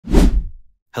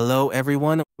Hello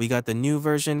everyone, we got the new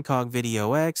version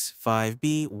CogVideoX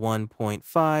 5B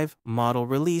 1.5 model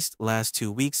released last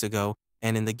 2 weeks ago,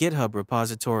 and in the GitHub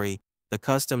repository, the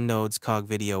custom nodes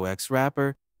CogVideoX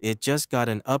wrapper, it just got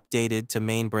an updated to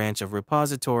main branch of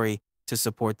repository to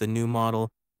support the new model,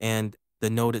 and the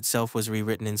node itself was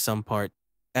rewritten in some part.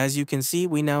 As you can see,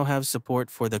 we now have support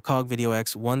for the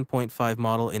CogVideoX 1.5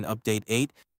 model in update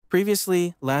 8.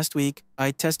 Previously, last week,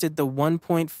 I tested the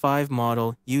 1.5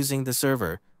 model using the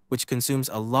server, which consumes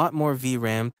a lot more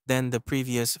VRAM than the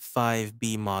previous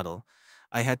 5B model.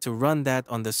 I had to run that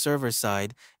on the server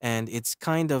side, and it's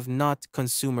kind of not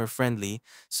consumer-friendly,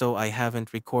 so I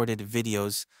haven't recorded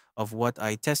videos of what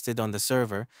I tested on the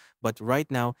server, but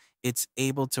right now, it's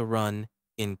able to run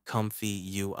in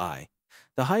ComfyUI.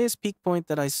 The highest peak point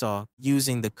that I saw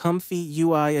using the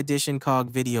ComfyUI Edition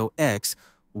CogVideoX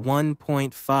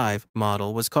 1.5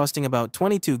 model was costing about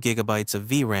 22 gigabytes of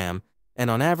VRAM, and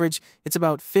on average, it's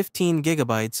about 15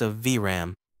 gigabytes of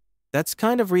VRAM. That's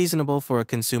kind of reasonable for a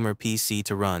consumer PC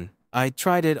to run. I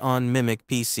tried it on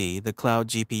MimicPC, the cloud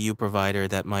GPU provider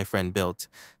that my friend built.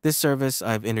 This service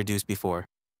I've introduced before.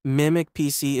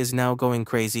 MimicPC is now going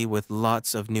crazy with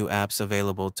lots of new apps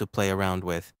available to play around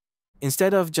with.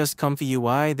 Instead of just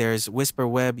ComfyUI, there's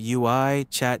WhisperWeb UI,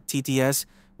 Chat TTS,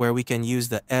 where we can use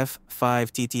the F5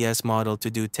 TTS model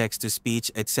to do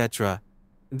text-to-speech, etc.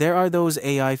 There are those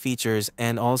AI features,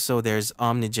 and also there's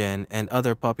Omnigen and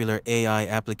other popular AI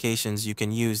applications you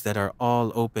can use that are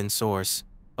all open source.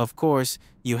 Of course,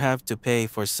 you have to pay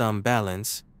for some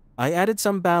balance. I added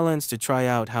some balance to try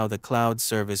out how the cloud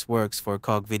service works for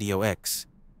CogVideoX.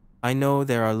 I know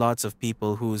there are lots of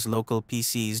people whose local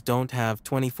PCs don't have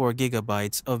 24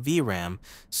 gigabytes of VRAM,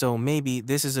 so maybe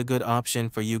this is a good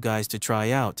option for you guys to try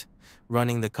out.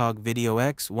 Running the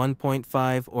CogVideoX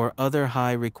 1.5 or other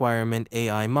high-requirement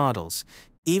AI models.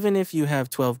 Even if you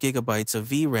have 12 gigabytes of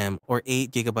VRAM or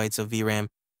 8 gigabytes of VRAM,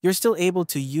 you're still able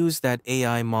to use that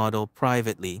AI model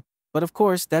privately. But of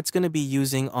course, that's going to be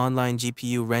using online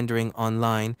GPU rendering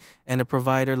online and a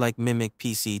provider like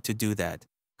MimicPC to do that.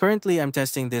 Currently, I'm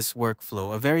testing this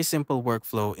workflow, a very simple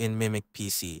workflow in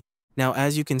MimicPC. Now,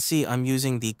 as you can see, I'm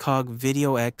using the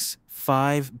CogVideoX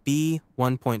 5B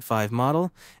 1.5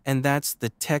 model, and that's the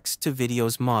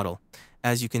text-to-videos model.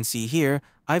 As you can see here,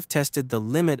 I've tested the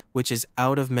limit, which is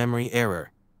out-of-memory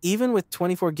error. Even with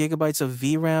 24 gigabytes of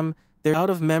VRAM, they're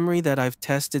out of memory that I've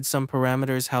tested some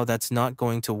parameters how that's not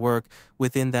going to work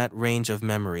within that range of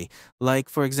memory. Like,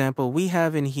 for example, we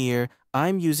have in here,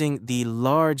 I'm using the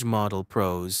large model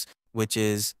pros, which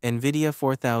is NVIDIA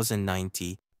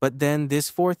 4090. But then this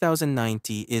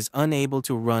 4090 is unable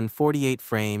to run 48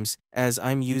 frames as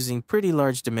I'm using pretty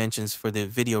large dimensions for the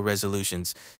video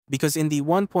resolutions. Because in the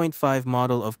 1.5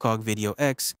 model of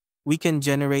CogVideoX, we can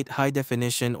generate high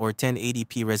definition or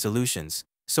 1080p resolutions.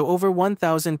 So over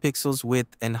 1000 pixels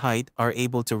width and height are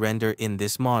able to render in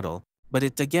this model. But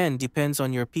it again depends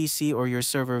on your PC or your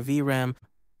server VRAM,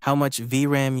 how much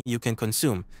VRAM you can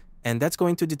consume. And that's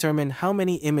going to determine how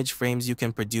many image frames you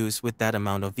can produce with that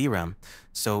amount of VRAM.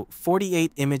 So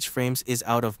 48 image frames is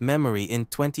out of memory in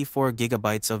 24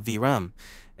 gigabytes of VRAM.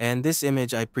 And this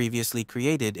image I previously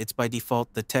created, it's by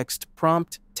default the text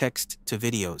prompt text to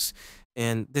videos.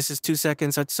 And this is 2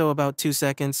 seconds, so about 2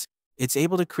 seconds. It's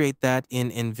able to create that in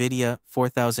NVIDIA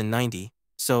 4090.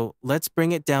 So let's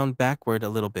bring it down backward a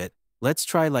little bit. Let's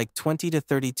try like 20 to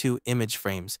 32 image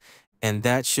frames. And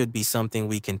that should be something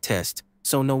we can test.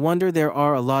 So no wonder there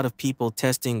are a lot of people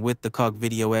testing with the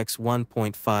CogVideoX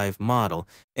 1.5 model,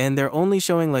 and they're only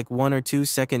showing like 1 or 2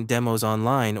 second demos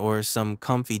online or some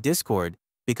comfy Discord,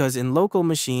 because in local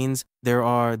machines, there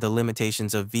are the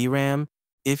limitations of VRAM.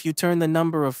 If you turn the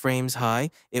number of frames high,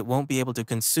 it won't be able to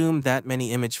consume that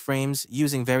many image frames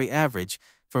using very average.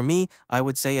 For me, I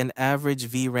would say an average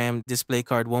VRAM display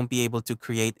card won't be able to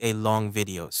create a long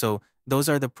video. So those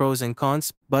are the pros and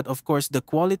cons, but of course, the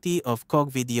quality of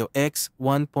CogVideoX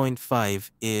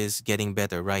 1.5 is getting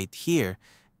better right here.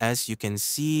 As you can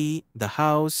see, the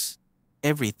house,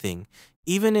 everything.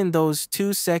 Even in those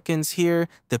 2 seconds here,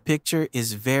 the picture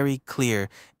is very clear,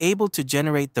 able to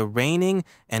generate the raining,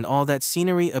 and all that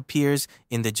scenery appears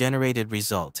in the generated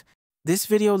result. This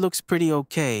video looks pretty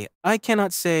okay. I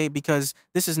cannot say because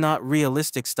this is not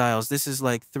realistic styles, this is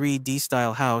like 3D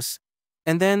style house.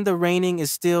 And then the raining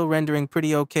is still rendering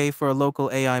pretty okay for a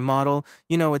local AI model.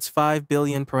 You know, it's 5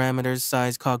 billion parameters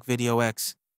size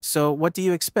CogVideoX. So what do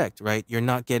you expect, right? You're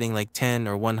not getting like 10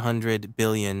 or 100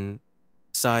 billion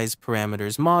size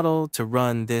parameters model to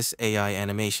run this AI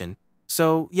animation.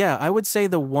 So yeah, I would say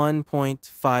the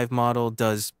 1.5 model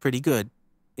does pretty good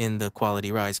in the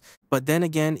quality rise. But then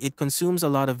again, it consumes a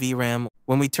lot of VRAM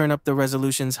when we turn up the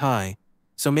resolutions high.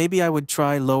 So maybe I would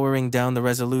try lowering down the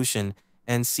resolution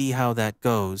and see how that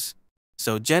goes.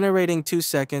 So generating 2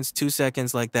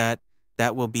 seconds like that,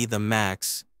 that will be the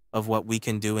max of what we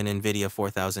can do in NVIDIA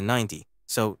 4090.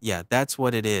 So yeah, that's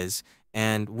what it is.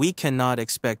 And we cannot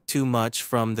expect too much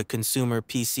from the consumer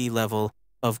PC level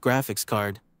of graphics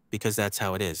card because that's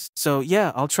how it is. So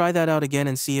yeah, I'll try that out again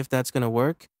and see if that's going to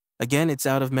work. Again, it's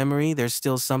out of memory. There's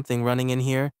still something running in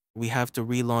here. We have to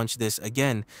relaunch this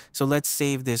again. So let's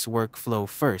save this workflow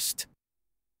first.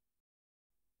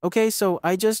 Okay, so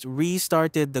I just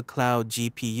restarted the cloud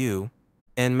GPU.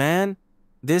 And man,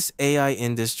 this AI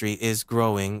industry is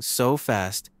growing so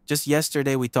fast. Just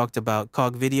yesterday we talked about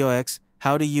CogVideoX,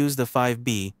 how to use the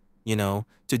 5B,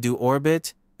 to do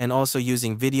orbit, and also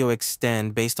using video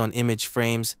extend based on image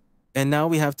frames. And now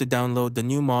we have to download the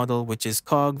new model, which is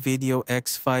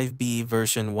CogVideoX 5B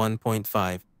version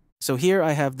 1.5. So here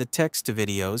I have the text to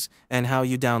videos and how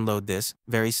you download this.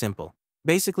 Very simple.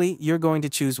 Basically, you're going to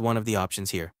choose one of the options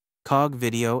here.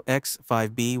 CogVideoX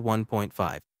 5B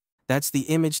 1.5. That's the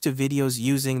image to videos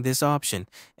using this option.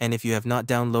 And if you have not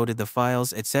downloaded the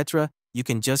files, etc., you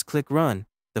can just click run.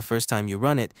 The first time you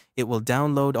run it, it will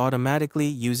download automatically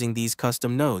using these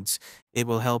custom nodes. It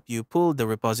will help you pull the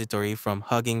repository from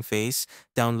Hugging Face,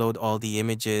 download all the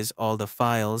images, all the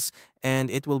files, and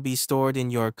it will be stored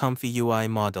in your ComfyUI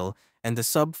model. And the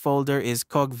subfolder is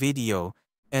CogVideo.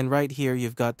 And right here,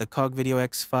 you've got the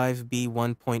CogVideoX 5B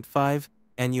 1.5,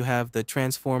 and you have the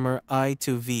transformer I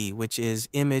to V, which is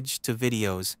image to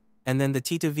videos. And then the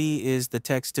T to V is the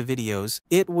text to videos.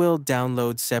 It will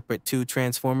download separate two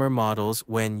transformer models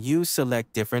when you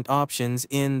select different options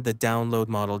in the download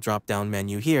model drop-down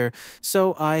menu here.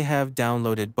 So I have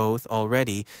downloaded both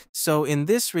already. So in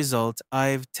this result,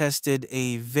 I've tested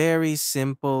a very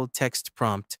simple text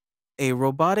prompt, a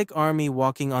robotic army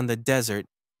walking on the desert,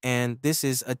 and this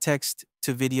is a text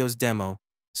to videos demo.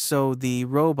 So the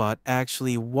robot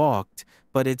actually walked,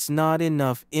 but it's not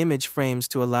enough image frames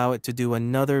to allow it to do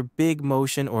another big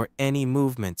motion or any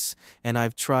movements. And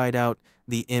I've tried out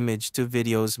the image to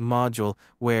videos module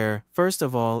where, first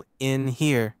of all, in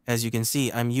here, as you can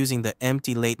see, I'm using the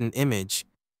empty latent image.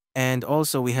 And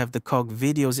also we have the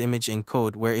CogVideo's image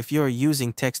encode where if you're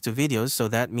using text to videos, so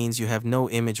that means you have no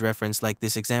image reference like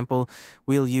this example,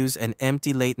 we'll use an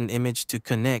empty latent image to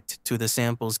connect to the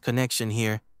samples connection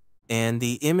here. And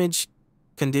the image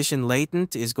condition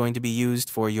latent is going to be used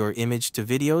for your image to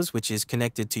videos, which is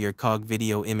connected to your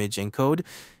CogVideo image encode,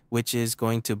 which is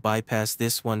going to bypass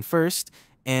this one first.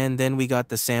 And then we got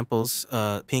the samples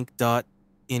pink dot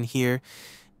in here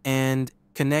and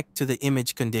connect to the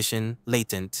image condition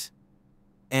latent.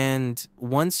 And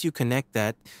once you connect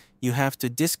that, you have to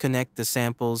disconnect the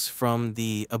samples from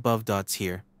the above dots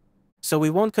here. So we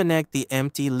won't connect the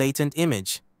empty latent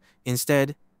image.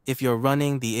 Instead, if you're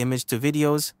running the image to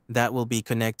videos, that will be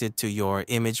connected to your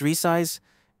image resize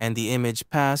and the image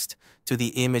passed to the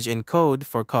image encode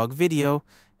for CogVideo,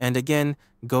 and again,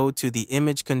 go to the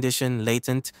image condition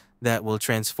latent that will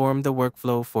transform the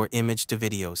workflow for image to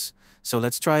videos. So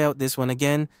let's try out this one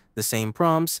again, the same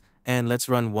prompts, and let's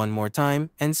run one more time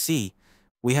and see.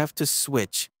 We have to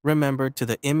switch, remember, to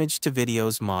the image to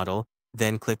videos model,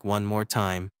 then click one more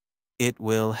time. It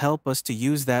will help us to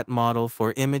use that model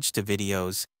for image to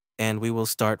videos, and we will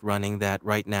start running that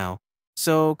right now.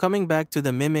 So coming back to the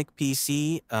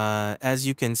MimicPC, as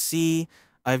you can see,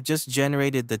 I've just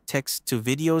generated the text to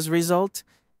videos result,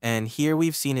 and here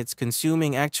we've seen it's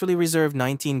consuming actually reserved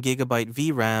 19 gigabyte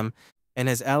VRAM and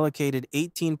has allocated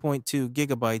 18.2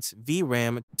 gigabytes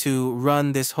VRAM to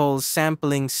run this whole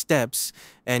sampling steps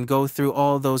and go through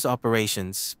all those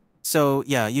operations. So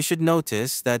yeah, you should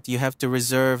notice that you have to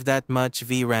reserve that much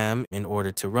VRAM in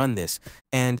order to run this.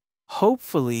 And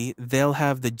hopefully they'll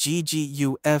have the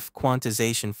GGUF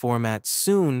quantization format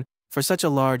soon for such a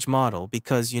large model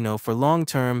because, for long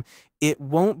term, it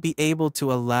won't be able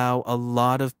to allow a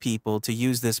lot of people to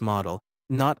use this model.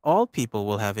 Not all people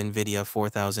will have NVIDIA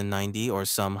 4090 or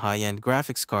some high-end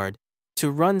graphics card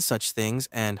to run such things,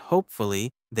 and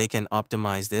hopefully they can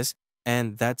optimize this,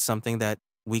 and that's something that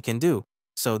we can do.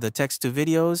 So the text to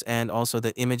videos and also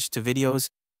the image to videos,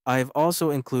 I've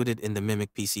also included in the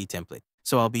MimicPC template.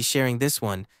 So I'll be sharing this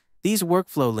one. These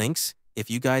workflow links, if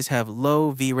you guys have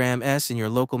low VRAM S in your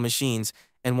local machines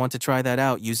and want to try that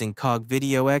out using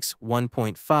CogVideoX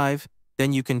 1.5,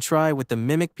 then you can try with the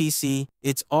MimicPC.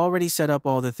 It's already set up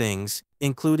all the things,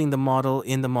 including the model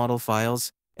in the model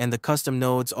files, and the custom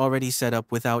nodes already set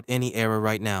up without any error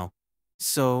right now.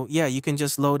 So yeah, you can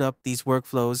just load up these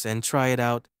workflows and try it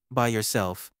out by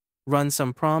yourself. Run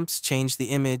some prompts, change the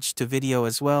image to video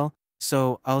as well.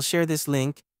 So I'll share this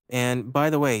link And by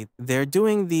the way, they're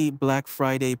doing the Black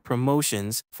Friday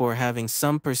promotions for having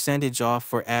some percentage off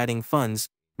for adding funds.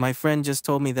 My friend just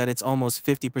told me that it's almost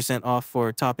 50% off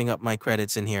for topping up my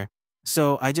credits in here.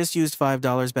 So I just used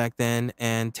 $5 back then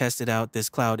and tested out this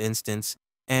cloud instance.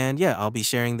 And yeah, I'll be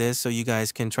sharing this so you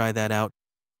guys can try that out.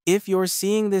 If you're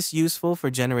seeing this useful for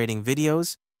generating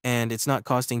videos and it's not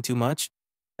costing too much,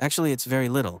 actually it's very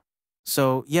little.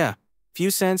 So yeah, few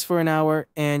cents for an hour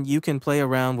and you can play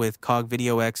around with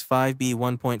CogVideoX 5B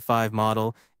 1.5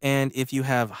 model, and if you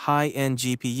have high-end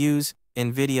GPUs,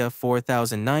 NVIDIA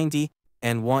 4090,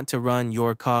 and want to run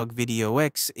your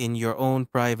CogVideoX in your own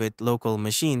private local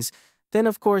machines, then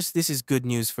of course this is good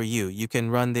news for you. You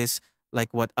can run this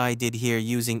like what I did here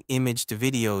using image to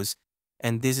videos,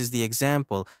 and this is the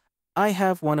example. I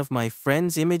have one of my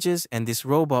friend's images and this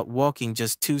robot walking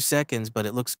just 2 seconds, but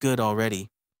it looks good already.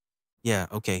 Yeah,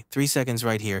 okay, 3 seconds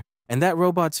right here. And that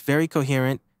robot's very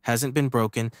coherent, hasn't been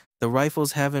broken, the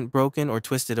rifles haven't broken or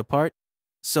twisted apart.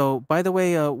 So, by the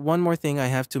way, one more thing I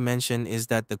have to mention is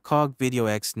that the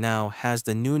CogVideoX now has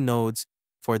the new nodes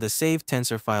for the Save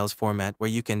Tensor Files format where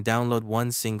you can download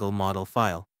one single model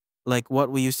file. Like what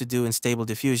we used to do in Stable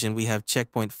Diffusion, we have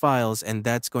checkpoint files, and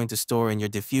that's going to store in your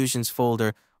diffusions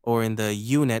folder or in the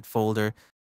UNet folder.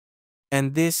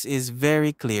 And this is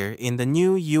very clear in the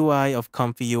new UI of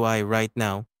ComfyUI right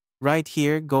now. Right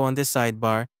here, go on this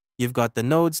sidebar, you've got the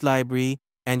nodes library,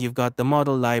 and you've got the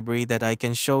model library that I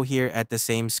can show here at the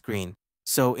same screen.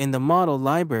 So in the model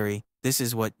library, this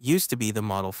is what used to be the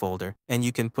model folder, and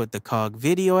you can put the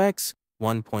CogVideoX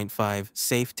 1.5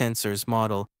 Safe Tensors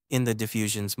model in the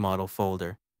Diffusions model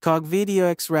folder.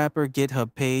 CogVideoX wrapper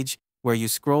GitHub page where you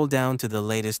scroll down to the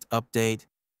latest update.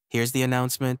 Here's the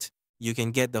announcement. You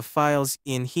can get the files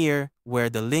in here where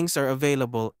the links are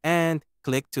available and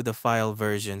click to the file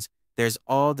versions. There's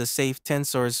all the Safe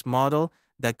Tensors model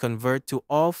that convert to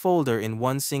all folder in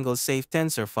one single Safe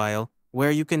Tensor file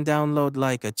where you can download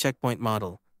like a checkpoint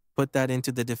model. Put that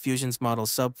into the Diffusions model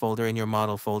subfolder in your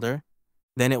model folder.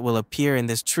 Then it will appear in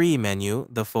this tree menu,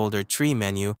 the folder tree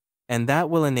menu, and that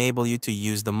will enable you to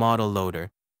use the model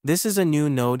loader. This is a new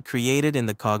node created in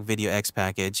the CogVideoX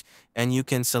package, and you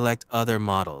can select other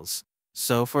models.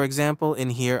 So for example,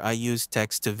 in here I use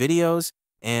text to videos,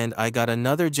 and I got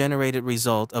another generated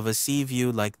result of a C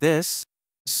view like this.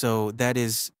 So that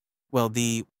is, well,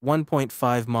 the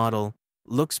 1.5 model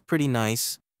looks pretty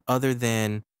nice other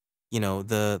than,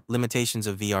 the limitations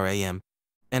of VRAM.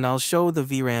 And I'll show the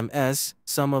VRAM S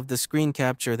some of the screen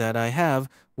capture that I have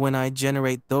when I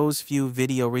generate those few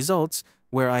video results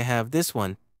where I have this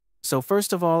one. So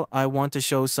first of all, I want to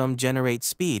show some generate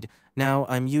speed. Now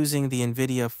I'm using the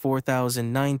NVIDIA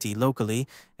 4090 locally,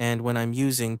 and when I'm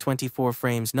using 24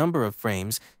 frames number of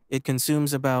frames, it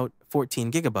consumes about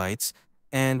 14 gigabytes.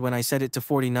 And when I set it to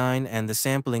 49 and the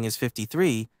sampling is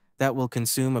 53, that will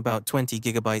consume about 20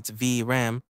 gigabytes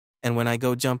VRAM. And when I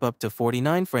go jump up to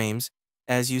 49 frames,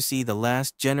 as you see, the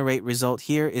last generate result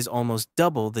here is almost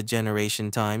double the generation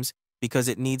times because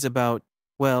it needs about,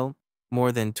 well,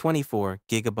 more than 24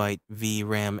 gigabyte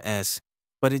VRAM S.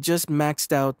 But it just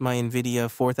maxed out my NVIDIA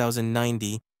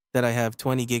 4090 that I have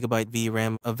 20 gigabyte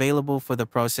VRAM available for the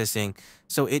processing,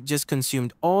 so it just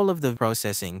consumed all of the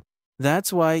processing.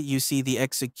 That's why you see the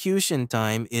execution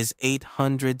time is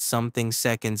 800 something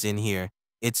seconds in here.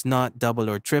 It's not double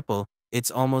or triple. It's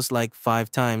almost like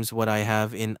 5 times what I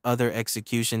have in other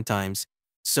execution times.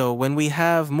 So when we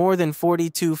have more than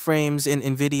 42 frames in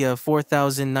NVIDIA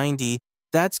 4090,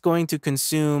 that's going to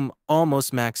consume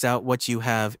almost max out what you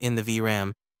have in the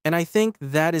VRAM. And I think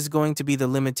that is going to be the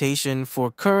limitation for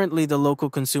currently the local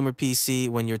consumer PC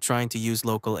when you're trying to use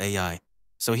local AI.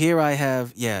 So here I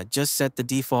have, just set the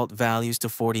default values to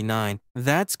 49.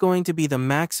 That's going to be the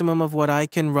maximum of what I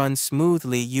can run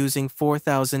smoothly using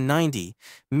 4090.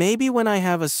 Maybe when I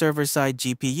have a server-side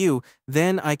GPU,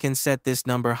 then I can set this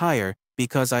number higher,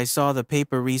 because I saw the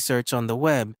paper research on the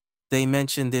web. They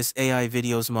mentioned this AI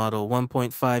videos model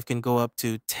 1.5 can go up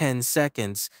to 10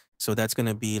 seconds. So that's going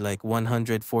to be like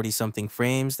 140 something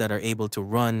frames that are able to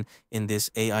run in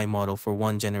this AI model for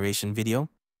one generation video.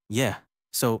 Yeah.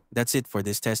 So that's it for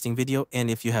this testing video,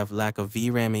 and if you have lack of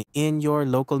VRAM in your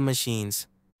local machines,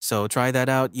 so try that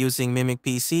out using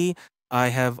MimicPC. I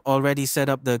have already set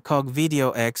up the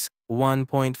CogVideoX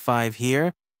 1.5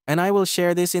 here, and I will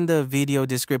share this in the video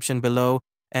description below,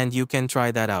 and you can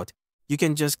try that out. You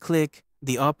can just click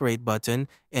the operate button,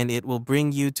 and it will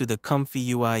bring you to the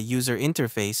ComfyUI user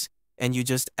interface, and you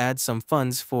just add some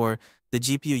funds for the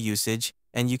GPU usage,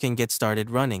 and you can get started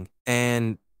running.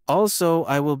 And also,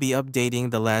 I will be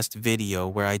updating the last video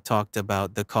where I talked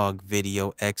about the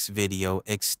CogVideoX video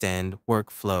extend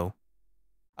workflow.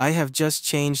 I have just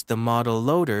changed the model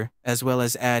loader as well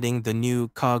as adding the new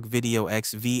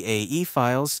CogVideoX VAE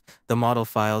files, the model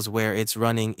files where it's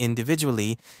running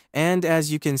individually, and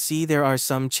as you can see there are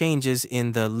some changes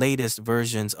in the latest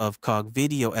versions of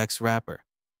CogVideoX wrapper.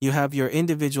 You have your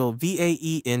individual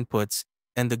VAE inputs,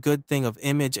 and the good thing of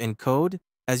image and code,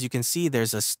 as you can see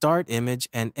there's a start image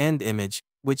and end image,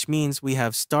 which means we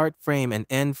have start frame and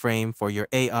end frame for your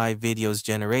AI videos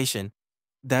generation.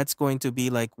 That's going to be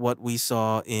like what we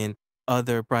saw in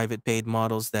other private paid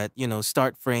models that,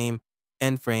 start frame,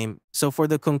 end frame. So for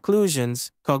the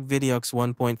conclusions, CogVideoX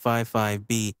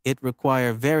 1.55b, it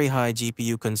require very high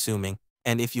GPU consuming.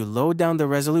 And if you load down the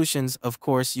resolutions, of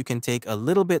course, you can take a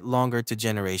little bit longer to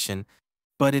generation,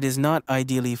 but it is not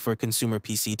ideally for consumer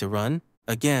PC to run.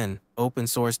 Again, open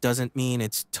source doesn't mean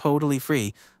it's totally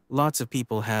free. Lots of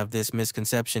people have this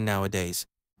misconception nowadays.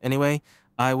 Anyway,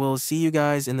 I will see you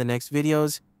guys in the next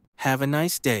videos. Have a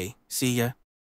nice day. See ya.